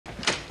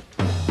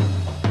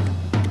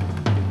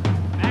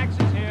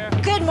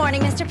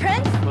morning, Mr.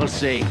 Prince. We'll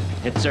see.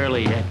 It's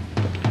early yet.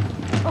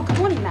 Oh, good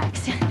morning,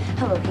 Max.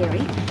 Hello,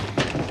 Harry.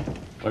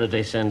 What did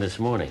they send this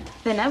morning?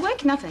 The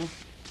network? Nothing.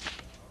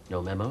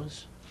 No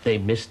memos? They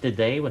missed a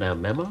day without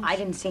memos? I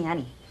didn't see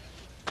any.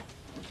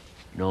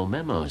 No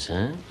memos,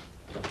 huh?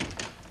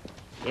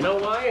 You know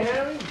why,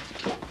 Harry?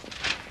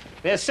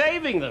 They're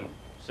saving them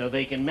so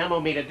they can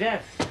memo me to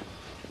death.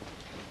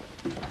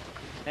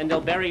 And they'll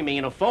bury me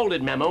in a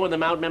folded memo in the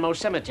Mount Memo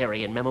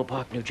Cemetery in Memo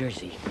Park, New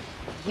Jersey.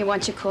 You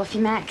want your coffee,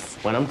 Max?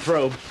 When I'm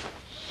through.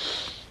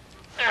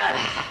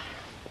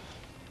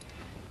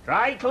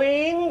 Dry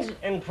cleaned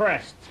and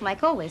pressed.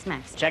 Like always,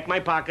 Max. Check my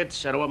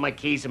pockets. I don't want my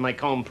keys and my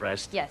comb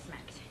pressed. Yes,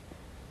 Max.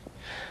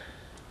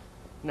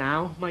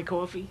 Now, my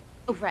coffee?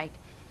 Oh, right.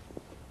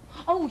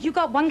 Oh, you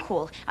got one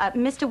call.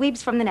 Mr.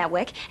 Weebs from the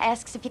network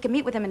asks if you can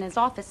meet with him in his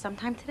office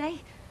sometime today.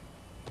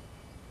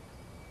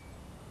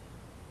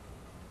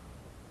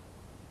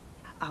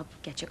 I'll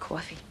get your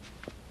coffee.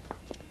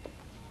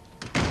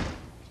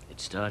 It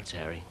starts,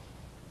 Harry.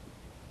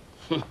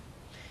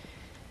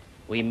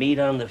 We meet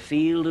on the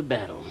field of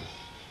battle.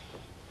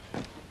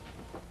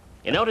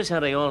 You notice how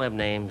they all have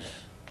names?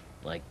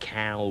 Like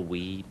Cal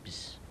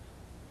Weebs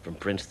from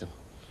Princeton.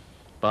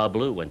 Bob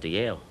Blue went to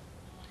Yale.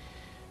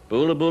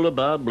 Boola Boola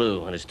Bob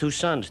Blue, and his two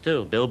sons,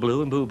 too, Bill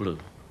Blue and Boo Blue.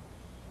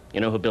 You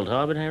know who built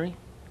Harvard, Harry?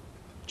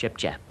 Chip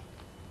Chap.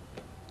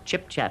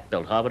 Chip Chap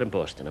built Harvard in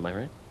Boston, am I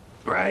right?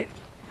 Right.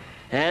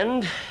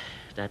 And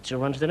that's who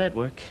runs the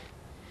network.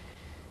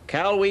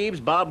 Cal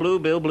Weebs, Bob Blue,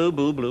 Bill Blue,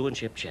 Boo Blue, and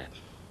Chip Chap.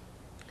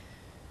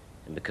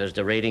 And because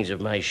the ratings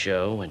of my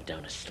show went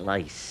down a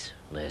slice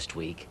last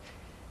week,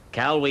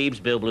 Cal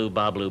Weebs, Bill Blue,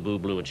 Bob Blue, Boo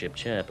Blue, and Chip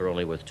Chap are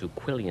only worth $2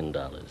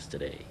 quillion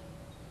today.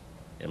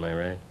 Am I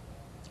right?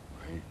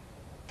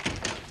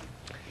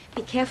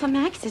 Be careful,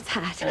 Max. It's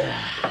hot.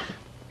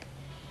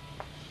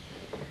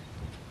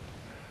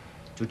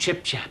 To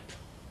Chip Chap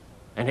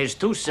and his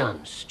two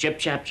sons, Chip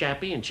Chap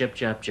Chappy and Chip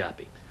Chap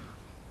Choppy.